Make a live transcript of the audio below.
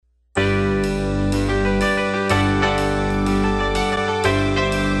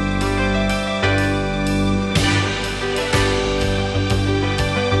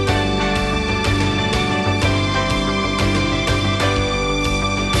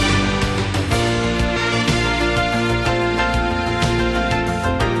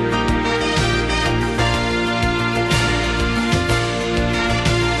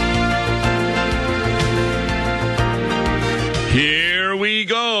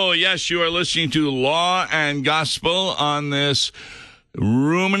Hello. Yes, you are listening to Law and Gospel on this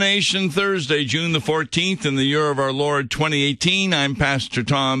Rumination Thursday, June the 14th, in the year of our Lord 2018. I'm Pastor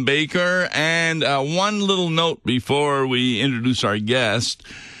Tom Baker. And one little note before we introduce our guest.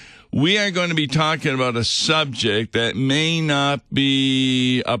 We are going to be talking about a subject that may not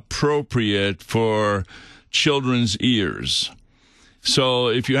be appropriate for children's ears. So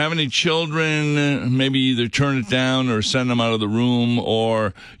if you have any children, maybe either turn it down or send them out of the room,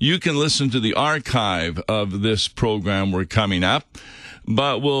 or you can listen to the archive of this program we're coming up.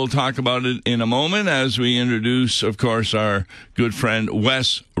 But we'll talk about it in a moment as we introduce, of course, our good friend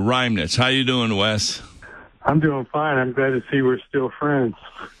Wes Reimnitz. How you doing, Wes? I'm doing fine. I'm glad to see we're still friends.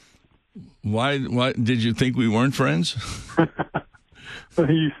 Why did you think we weren't friends?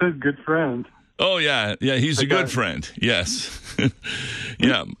 You said good friend. Oh, yeah, he's a good friend, yes.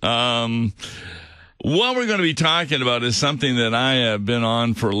 Yeah. What we're going to be talking about is something that I have been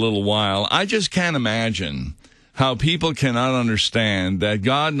on for a little while. I just can't imagine how people cannot understand that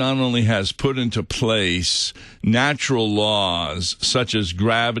God not only has put into place natural laws such as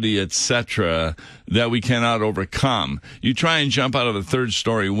gravity, etc., that we cannot overcome. You try and jump out of a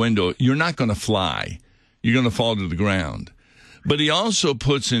third-story window, you're not going to fly. You're going to fall to the ground. But he also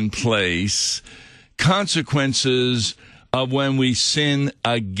puts in place consequences of when we sin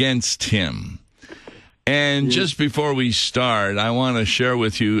against him. And just before we start, I want to share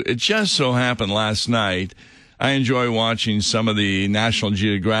with you, it just so happened last night, I enjoy watching some of the National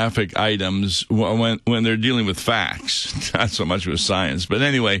Geographic items when they're dealing with facts, not so much with science. But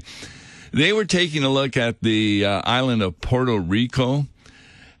anyway, they were taking a look at the island of Puerto Rico,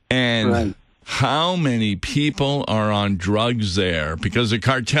 and Right. how many people are on drugs there, because the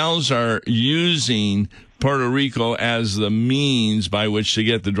cartels are using Puerto Rico as the means by which to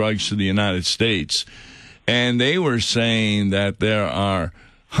get the drugs to the United States. And they were saying that there are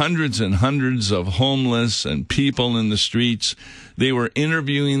hundreds and hundreds of homeless and people in the streets. They were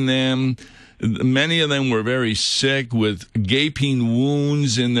interviewing them. Many of them were very sick with gaping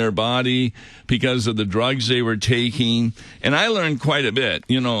wounds in their body because of the drugs they were taking. And I learned quite a bit.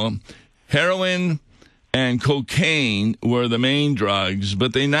 You know, heroin and cocaine were the main drugs,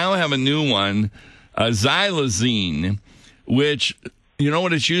 but they now have a new one, xylazine, which, you know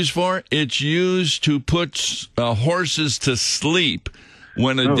what it's used for? It's used to put horses to sleep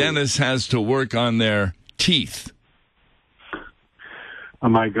when a dentist has to work on their teeth. Oh,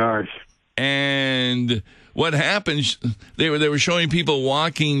 my gosh. And what happens, they were showing people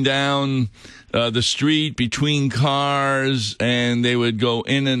walking down the street between cars, and they would go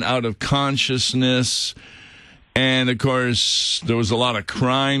in and out of consciousness. And, of course, there was a lot of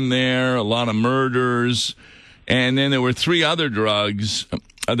crime there, a lot of murders. And then there were three other drugs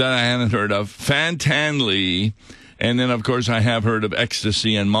that I hadn't heard of, fentanyl, and then, of course, I have heard of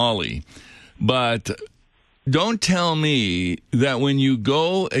ecstasy and Molly. But don't tell me that when you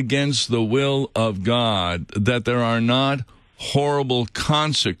go against the will of God, that there are not horrible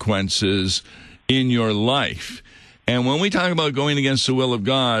consequences in your life. And when we talk about going against the will of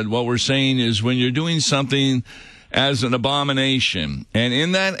God, what we're saying is when you're doing something as an abomination, and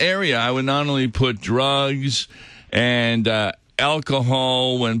in that area, I would not only put drugs and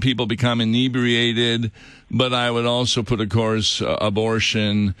alcohol when people become inebriated, but I would also put, of course,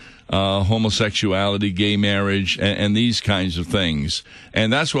 abortion, homosexuality, gay marriage, and these kinds of things.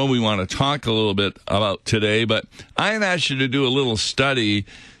 And that's what we want to talk a little bit about today. But I had asked you to do a little study.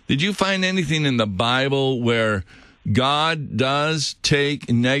 Did you find anything in the Bible where God does take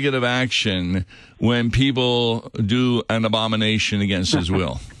negative action when people do an abomination against his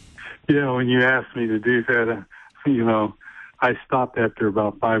will? Yeah, when you asked me to do that, I stopped after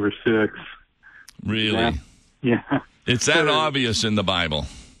about 5 or 6. Really? Yeah. It's that obvious in the Bible.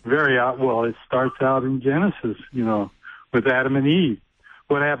 Very well, it starts out in Genesis, with Adam and Eve.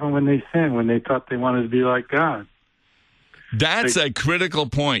 What happened when they sinned, when they thought they wanted to be like God? That's a critical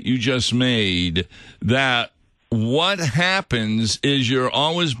point you just made, that what happens is you're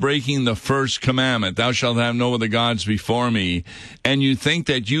always breaking the first commandment, thou shalt have no other gods before me, and you think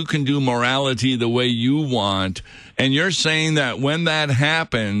that you can do morality the way you want, and you're saying that when that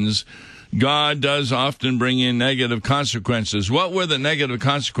happens, God does often bring in negative consequences. What were the negative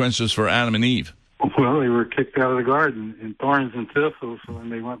consequences for Adam and Eve? Well, they were kicked out of the garden in thorns and thistles when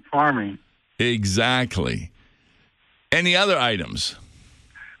they went farming. Exactly. Any other items?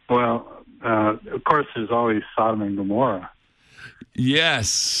 Well, of course, there's always Sodom and Gomorrah.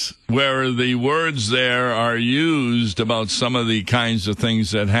 Yes, where the words there are used about some of the kinds of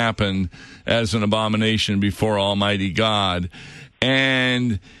things that happened as an abomination before Almighty God.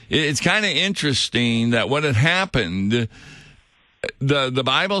 And it's kind of interesting that what had happened, the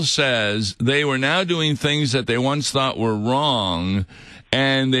Bible says they were now doing things that they once thought were wrong,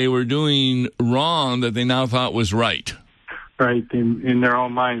 and they were doing wrong that they now thought was right. Right. In their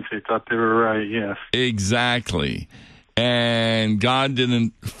own minds, they thought they were right, yes. Exactly. And God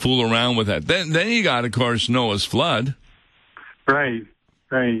didn't fool around with that. Then you got, of course, Noah's flood. Right.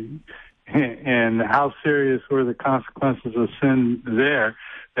 And how serious were the consequences of sin there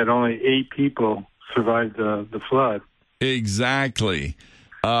that only 8 people survived the flood? Exactly.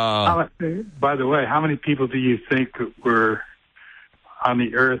 By the way, how many people do you think were on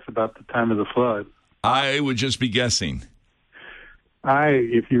the earth about the time of the flood? I would just be guessing.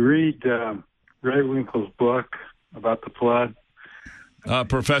 If you read Ray Winkle's book about the flood,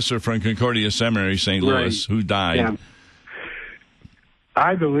 Professor from Concordia Seminary, St. Louis, who died. Yeah.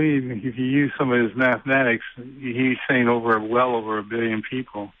 I believe if you use some of his mathematics, he's saying well over 1 billion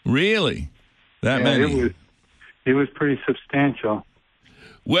people. Really? That many? It was pretty substantial.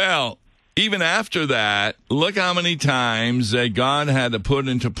 Well, even after that, look how many times that God had to put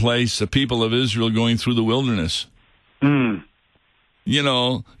into place the people of Israel going through the wilderness. You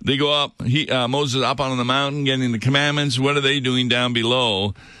know, they go up, Moses up on the mountain getting the commandments. What are they doing down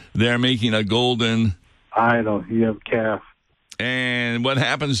below? They're making a golden idol. You have calf. And what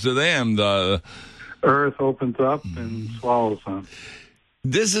happens to them? The earth opens up and swallows them.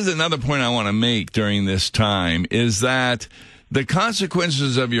 This is another point I want to make during this time, is that the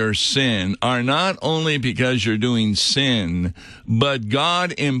consequences of your sin are not only because you're doing sin, but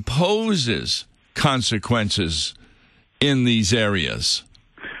God imposes consequences in these areas.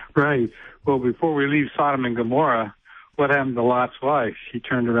 Right. Well, before we leave Sodom and Gomorrah, what happened to Lot's wife? She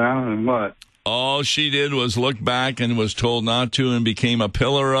turned around and what? All she did was look back and was told not to and became a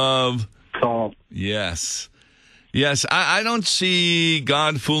pillar of salt. Yes. Yes, I don't see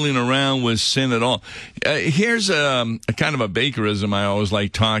God fooling around with sin at all. Here's a kind of a bakerism I always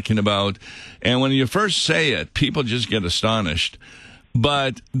like talking about. And when you first say it, people just get astonished.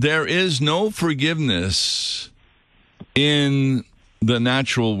 But there is no forgiveness in the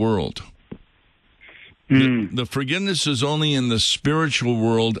natural world. The forgiveness is only in the spiritual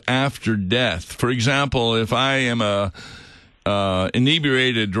world after death. For example, if I am a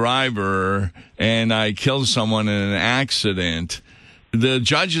inebriated driver and I kill someone in an accident, the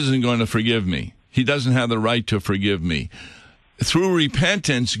judge isn't going to forgive me. He doesn't have the right to forgive me. Through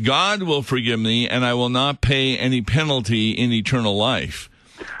repentance, God will forgive me, and I will not pay any penalty in eternal life.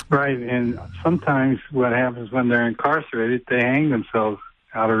 Right, and sometimes what happens when they're incarcerated, they hang themselves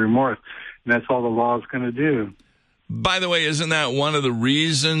out of remorse. And that's all the law is going to do. By the way, isn't that one of the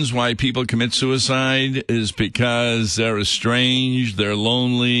reasons why people commit suicide, is because they're estranged, they're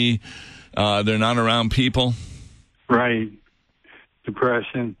lonely, they're not around people? Right.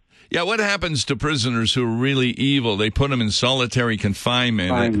 Depression. Yeah, what happens to prisoners who are really evil? They put them in solitary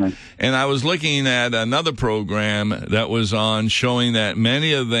confinement. And I was looking at another program that was on showing that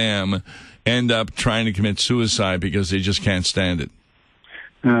many of them end up trying to commit suicide because they just can't stand it.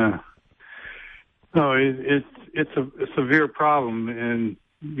 No, it's a severe problem, and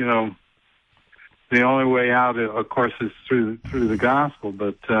you know the only way out, of course, is through the gospel.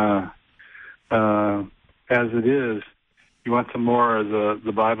 But as it is, you want some more of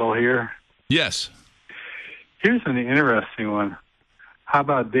the Bible here? Yes. Here's an interesting one. How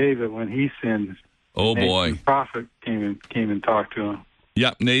about David when he sinned? Oh boy! The prophet came and talked to him.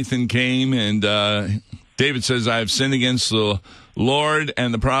 Yep, Nathan came, and David says, "I have sinned against the Lord,"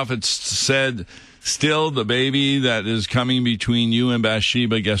 and the prophet said, "Still, the baby that is coming between you and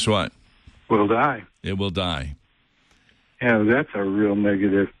Bathsheba, guess what? Will die. It will die." Yeah, that's a real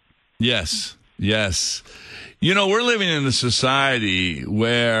negative. Yes. You know, we're living in a society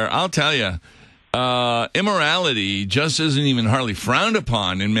where, I'll tell you, immorality just isn't even hardly frowned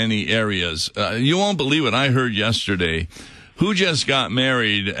upon in many areas. You won't believe what I heard yesterday. Who just got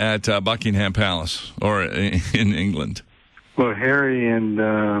married at Buckingham Palace, or in England? Well, Harry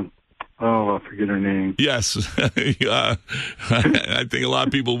and... I forget her name. Yes. I think a lot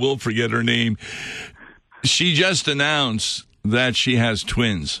of people will forget her name. She just announced that she has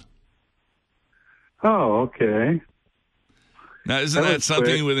twins. Oh, okay. Now, isn't that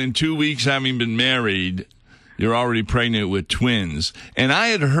something quick? Within 2 weeks having been married, you're already pregnant with twins? And I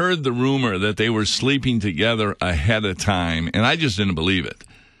had heard the rumor that they were sleeping together ahead of time, and I just didn't believe it.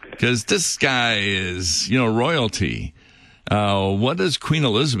 Because this guy is, royalty. What does Queen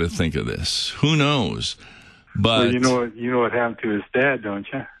Elizabeth think of this? Who knows? But well, you know what happened to his dad, don't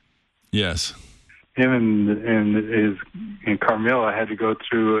you? Yes. Him and Carmilla had to go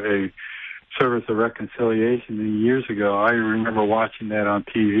through a service of reconciliation years ago. I remember watching that on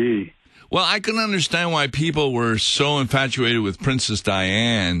TV. Well, I can understand why people were so infatuated with Princess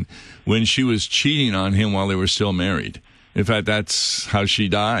Diana when she was cheating on him while they were still married. In fact, that's how she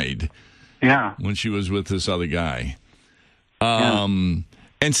died. Yeah. When she was with this other guy. Yeah.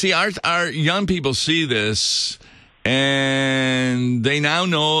 And see, our young people see this, and they now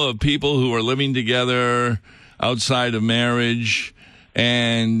know of people who are living together outside of marriage,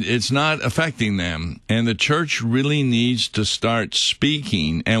 and it's not affecting them. And the church really needs to start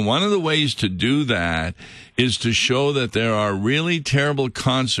speaking. And one of the ways to do that is to show that there are really terrible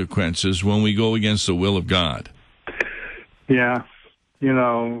consequences when we go against the will of God. Yeah. You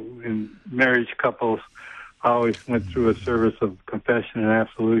know, in marriage couples, I always went through a service of confession and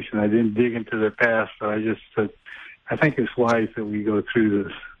absolution. I didn't dig into their past, but I just said, I think it's wise that we go through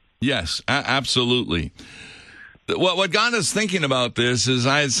this. Yes, absolutely. What God is thinking about this is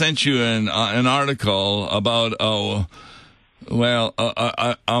I had sent you an article about a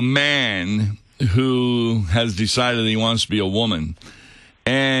man who has decided he wants to be a woman.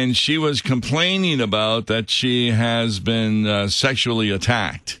 And she was complaining about that she has been sexually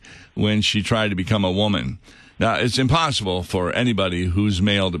attacked when she tried to become a woman. Now, it's impossible for anybody who's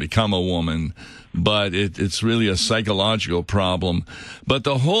male to become a woman, but it's really a psychological problem. But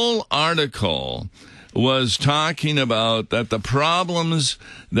the whole article was talking about that the problems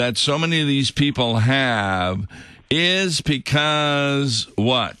that so many of these people have is because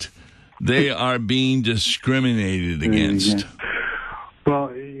what? They are being discriminated against. Yeah.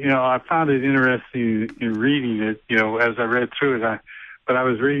 Well, you know, I found it interesting in reading it, you know, as I read through it, but I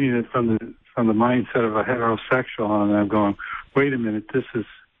was reading it from the mindset of a heterosexual, and I'm going, wait a minute, this is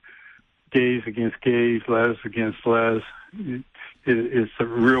gays against gays, les against les. It's a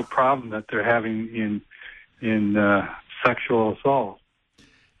real problem that they're having in sexual assault.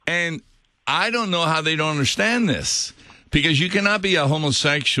 And I don't know how they don't understand this, because you cannot be a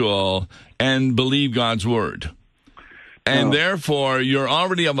homosexual and believe God's word. And therefore, you're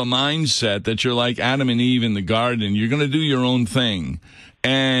already of a mindset that you're like Adam and Eve in the garden. You're going to do your own thing.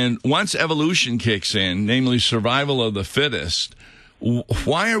 And once evolution kicks in, namely survival of the fittest,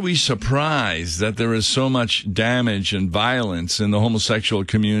 why are we surprised that there is so much damage and violence in the homosexual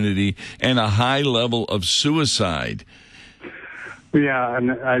community and a high level of suicide? Yeah,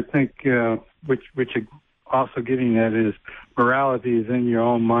 and I think which also getting at is morality is in your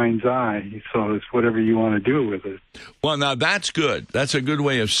own mind's eye, so it's whatever you want to do with it. Well, now that's good. That's a good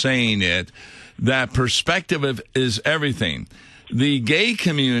way of saying it. That perspective is everything. The gay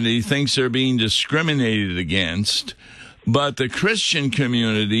community thinks they're being discriminated against, but the Christian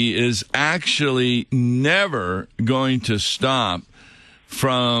community is actually never going to stop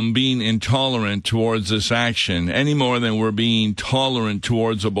from being intolerant towards this action any more than we're being tolerant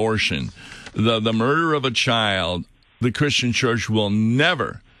towards abortion. The murder of a child, the Christian church will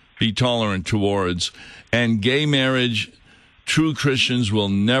never be tolerant towards, and gay marriage, true Christians will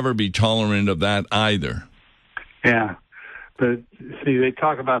never be tolerant of that either. Yeah. But, see, they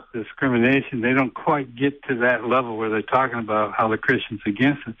talk about discrimination. They don't quite get to that level where they're talking about how the Christians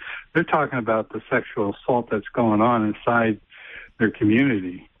against it. They're talking about the sexual assault that's going on inside their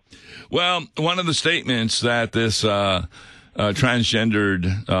community. Well, one of the statements that this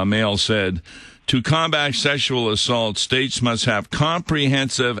transgendered male said, to combat sexual assault, states must have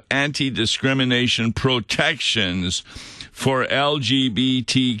comprehensive anti-discrimination protections for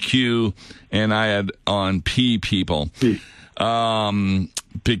LGBTQ, and I add on P people.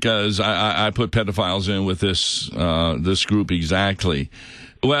 Because I put pedophiles in with this group exactly.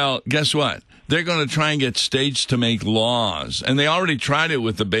 Well, guess what? They're going to try and get states to make laws. And they already tried it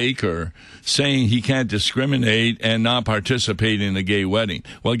with the baker, saying he can't discriminate and not participate in a gay wedding.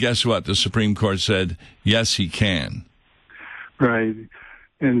 Well, guess what? The Supreme Court said, yes, he can. Right.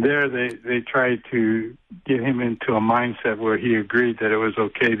 And there they tried to get him into a mindset where he agreed that it was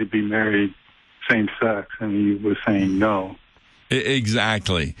okay to be married same sex, and he was saying no.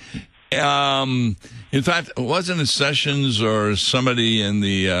 Exactly. In fact, wasn't it Sessions or somebody in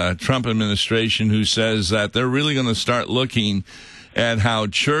the Trump administration who says that they're really going to start looking at how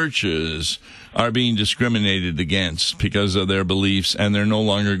churches are being discriminated against because of their beliefs, and they're no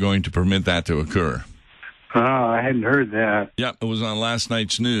longer going to permit that to occur? Oh, I hadn't heard that. Yep, it was on last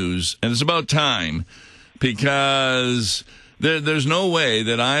night's news, and it's about time, because there's no way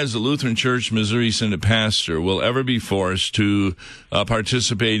that I, as a Lutheran Church Missouri Synod pastor, will ever be forced to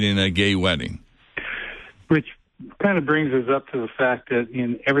participate in a gay wedding. Which kind of brings us up to the fact that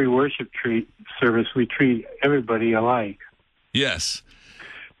in every worship service, we treat everybody alike. Yes.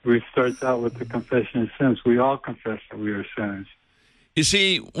 We start out with the confession of sins. We all confess that we are sinners. You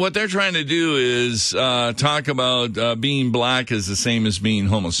see, what they're trying to do is talk about being black is the same as being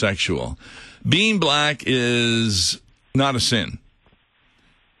homosexual. Being black is not a sin.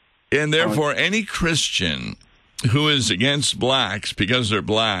 And therefore, any Christian who is against blacks because they're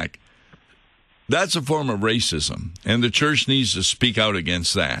black, that's a form of racism. And the church needs to speak out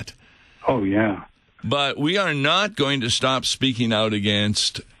against that. Oh, yeah. But we are not going to stop speaking out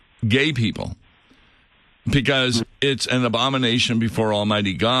against gay people, because it's an abomination before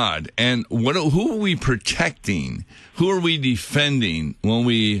Almighty God. And who are we protecting? Who are we defending when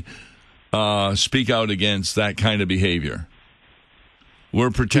we speak out against that kind of behavior?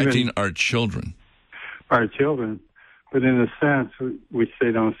 We're protecting our children. Our children. But in a sense, which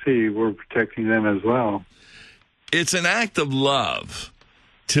they don't see, we're protecting them as well. It's an act of love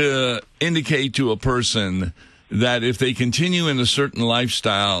to indicate to a person that if they continue in a certain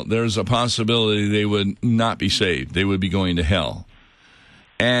lifestyle, there's a possibility they would not be saved. They would be going to hell.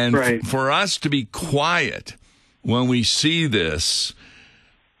 And right. For us to be quiet when we see this,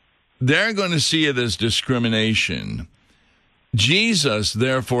 they're going to see it as discrimination. Jesus,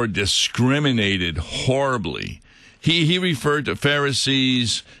 therefore, discriminated horribly. He referred to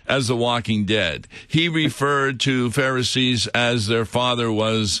Pharisees as the walking dead. He referred to Pharisees as their father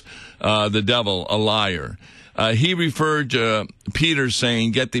was the devil, a liar. He referred to Peter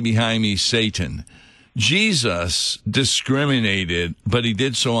saying, "Get thee behind me, Satan." Jesus discriminated, but he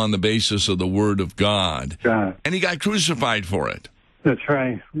did so on the basis of the Word of God. And he got crucified for it. That's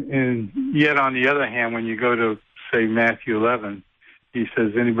right. And yet, on the other hand, when you go to, say, Matthew 11, he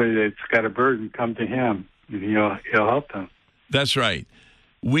says, anybody that's got a burden, come to him, and he'll help them. That's right.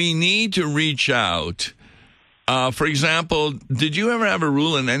 We need to reach out. For example, did you ever have a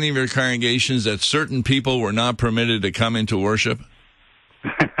rule in any of your congregations that certain people were not permitted to come into worship?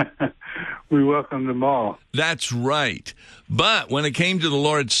 We welcomed them all. That's right. But when it came to the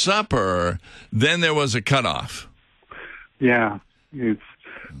Lord's Supper, then there was a cutoff. Yeah. It's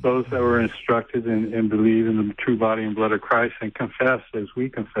those that were instructed and believe in the true body and blood of Christ and confess as we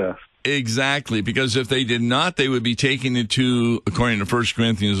confess. Exactly, because if they did not, they would be taken into, according to 1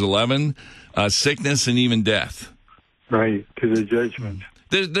 Corinthians 11, sickness and even death. Right, to the judgment.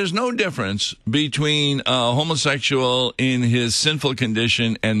 There's no difference between a homosexual in his sinful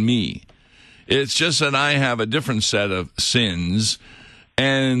condition and me. It's just that I have a different set of sins,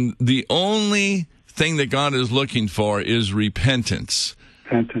 and the only thing that God is looking for is repentance.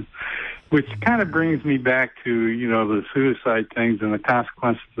 Repentance. Which kind of brings me back to, the suicide things and the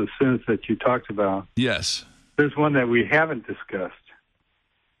consequences of sins that you talked about. Yes. There's one that we haven't discussed.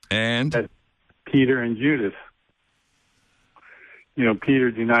 And? That's Peter and Judas.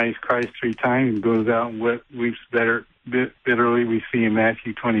 Peter denies Christ 3 times and goes out and weeps bitterly. We see in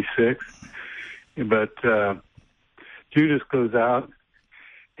Matthew 26. But Judas goes out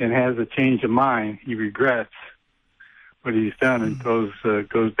and has a change of mind. He regrets what he's done and goes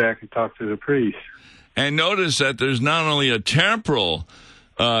back and talks to the priest. And notice that there's not only a temporal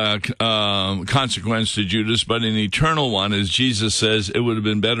consequence to Judas, but an eternal one, as Jesus says, it would have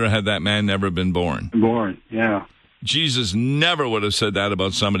been better had that man never been born. Born, yeah. Jesus never would have said that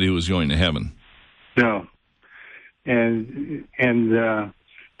about somebody who was going to heaven. No. And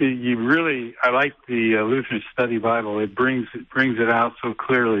you really, I like the Lutheran Study Bible. It brings it out so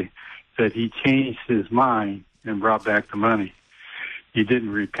clearly that he changed his mind and brought back the money. He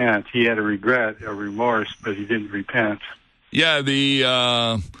didn't repent. He had a regret, a remorse, but he didn't repent. Yeah,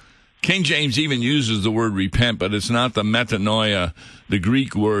 the King James even uses the word repent, but it's not the metanoia, the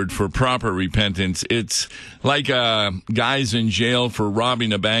Greek word for proper repentance. It's like guys in jail for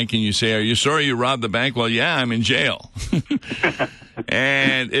robbing a bank, and you say, "Are you sorry you robbed the bank?" "Well, yeah, I'm in jail."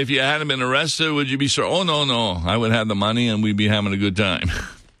 And if you hadn't been arrested, would you be sorry? "Oh, no, I would have the money and we'd be having a good time."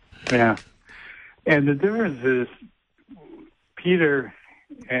 Yeah. And the difference is Peter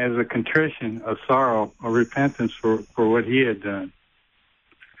has a contrition, a sorrow, a repentance for what he had done.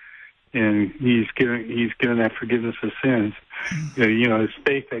 And he's given that forgiveness of sins. His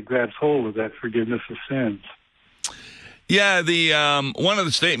faith that grabs hold of that forgiveness of sins. Yeah, the one of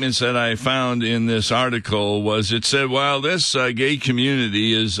the statements that I found in this article was, it said, while this gay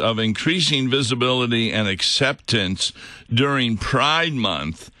community is of increasing visibility and acceptance during Pride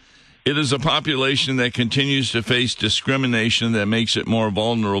Month, it is a population that continues to face discrimination that makes it more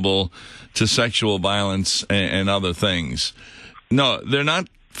vulnerable to sexual violence and other things. No, they're not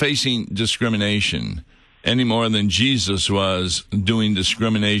facing discrimination any more than Jesus was doing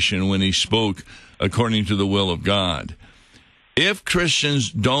discrimination when he spoke according to the will of God. If Christians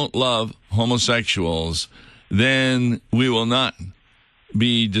don't love homosexuals, then we will not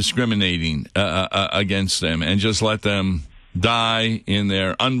be discriminating against them and just let them die in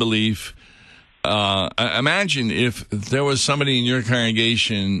their unbelief. Imagine if there was somebody in your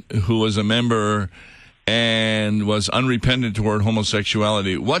congregation who was a member and was unrepentant toward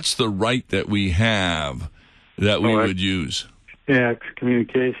homosexuality. What's the right that we have that we would use? Yeah,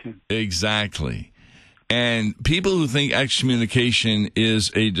 excommunication. Exactly. And people who think excommunication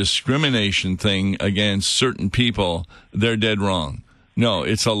is a discrimination thing against certain people, they're dead wrong. No,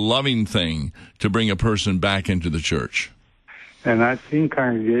 it's a loving thing to bring a person back into the church. And I've seen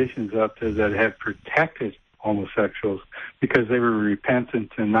congregations up there that have protected homosexuals because they were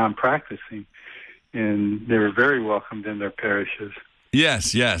repentant and non-practicing, and they were very welcomed in their parishes.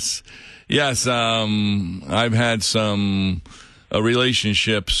 Yes. I've had some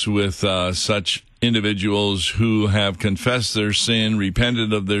relationships with such individuals who have confessed their sin,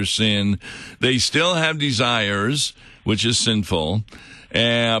 repented of their sin. They still have desires, which is sinful,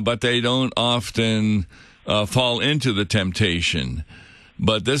 but they don't often fall into the temptation.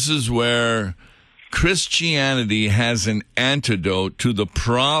 But this is where Christianity has an antidote to the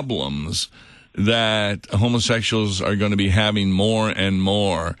problems that homosexuals are going to be having more and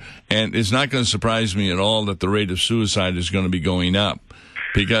more. And it's not going to surprise me at all that the rate of suicide is going to be going up,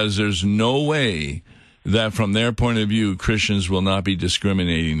 because there's no way that from their point of view, Christians will not be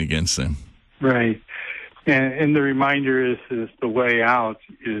discriminating against them. Right. And the reminder is the way out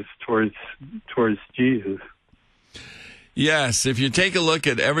is towards Jesus. Yes, if you take a look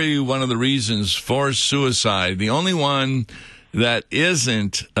at every one of the reasons for suicide, the only one that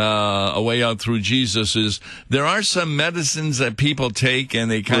isn't a way out through Jesus is there are some medicines that people take and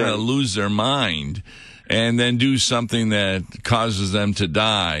they kind of lose their mind and then do something that causes them to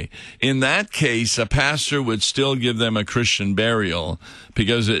die. In that case, a pastor would still give them a Christian burial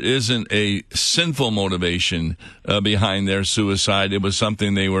because it isn't a sinful motivation behind their suicide. It was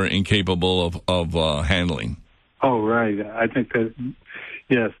something they were incapable of handling. Oh, right. I think that,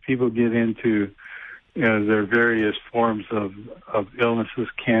 yes, people get into their various forms of illnesses,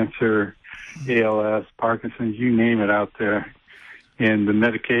 cancer, ALS, Parkinson's, you name it out there. And the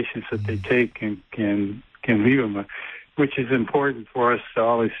medications that they take can leave them, which is important for us to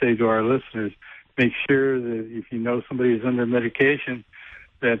always say to our listeners, make sure that if you know somebody is under medication,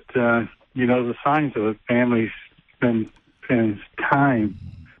 that you know the signs of it. Families spend time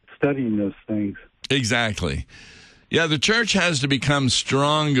studying those things. Exactly. Yeah, the church has to become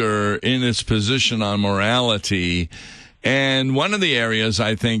stronger in its position on morality. And one of the areas,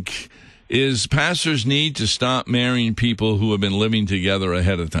 I think, is pastors need to stop marrying people who have been living together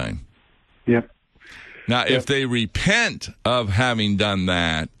ahead of time. Yep. Now, if they repent of having done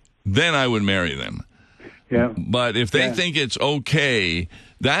that, then I would marry them. Yeah. But if they think it's okay,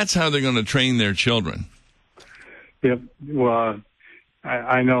 that's how they're going to train their children. Yep. Well,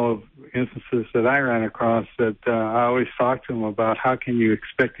 I know of instances that I ran across that I always talk to them about how can you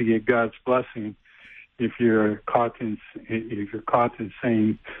expect to get God's blessing if you're caught in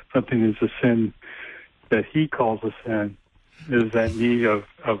saying something is a sin that He calls a sin. There's that need of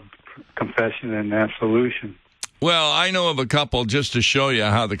confession and absolution. Well, I know of a couple, just to show you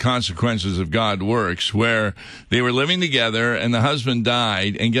how the consequences of God works, where they were living together and the husband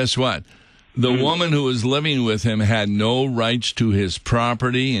died, and guess what? The woman who was living with him had no rights to his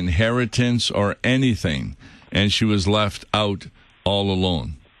property, inheritance, or anything, and she was left out all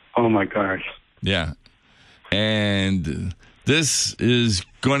alone. Oh, my gosh. Yeah. And this is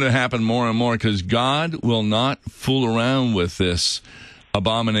going to happen more and more because God will not fool around with this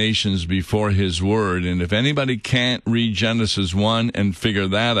abominations before His Word. And if anybody can't read Genesis 1 and figure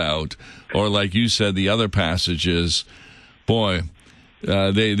that out, or like you said, the other passages, boy,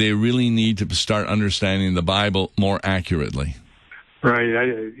 they really need to start understanding the Bible more accurately. Right.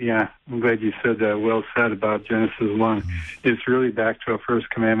 I'm glad you said that. Well said about Genesis 1. It's really back to a first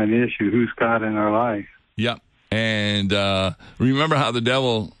commandment issue. Who's God in our life? Yep. And remember how the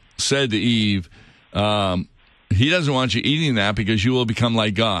devil said to Eve, he doesn't want you eating that because you will become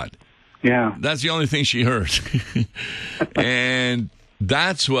like God. Yeah. That's the only thing she heard. And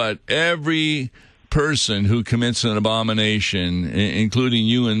that's what every person who commits an abomination, including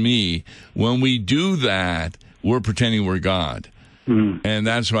you and me, when we do that, we're pretending we're God. And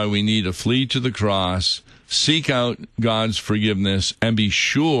that's why we need to flee to the cross, seek out God's forgiveness, and be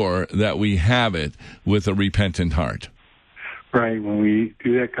sure that we have it with a repentant heart. Right. When we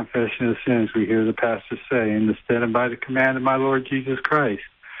do that confession of sins, we hear the pastor say, "In the stead and by the command of my Lord Jesus Christ,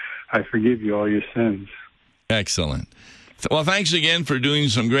 I forgive you all your sins." Excellent. Well, thanks again for doing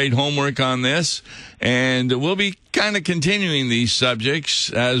some great homework on this. And we'll be kind of continuing these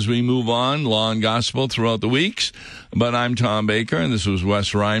subjects as we move on, Law and Gospel, throughout the weeks. But I'm Tom Baker, and this was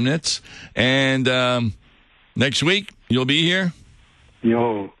Wes Reimnitz. And next week, You'll be here?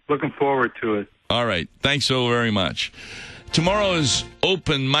 Looking forward to it. All right. Thanks so very much. Tomorrow is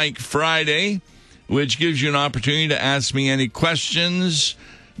Open Mic Friday, which gives you an opportunity to ask me any questions,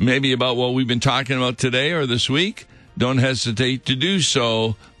 maybe about what we've been talking about today or this week. Don't hesitate to do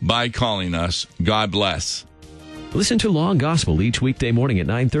so by calling us. God bless. Listen to Law and Gospel each weekday morning at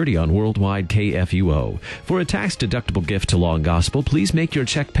 9:30 on Worldwide KFUO. For a tax-deductible gift to Law and Gospel, please make your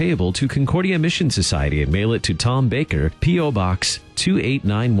check payable to Concordia Mission Society and mail it to Tom Baker, P.O. Box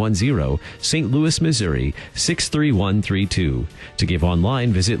 28910, St. Louis, Missouri 63132. To give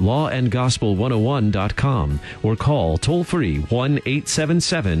online, visit lawandgospel101.com or call toll-free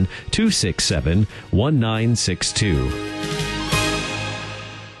 1-877-267-1962.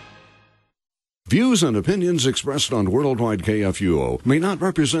 Views and opinions expressed on Worldwide KFUO may not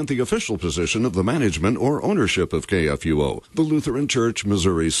represent the official position of the management or ownership of KFUO, the Lutheran Church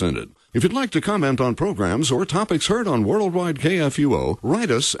Missouri Synod. If you'd like to comment on programs or topics heard on Worldwide KFUO, write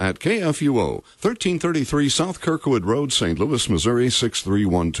us at KFUO, 1333 South Kirkwood Road, St. Louis, Missouri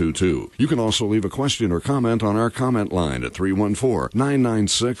 63122. You can also leave a question or comment on our comment line at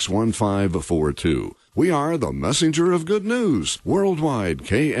 314-996-1542. We are the messenger of good news, Worldwide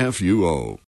KFUO.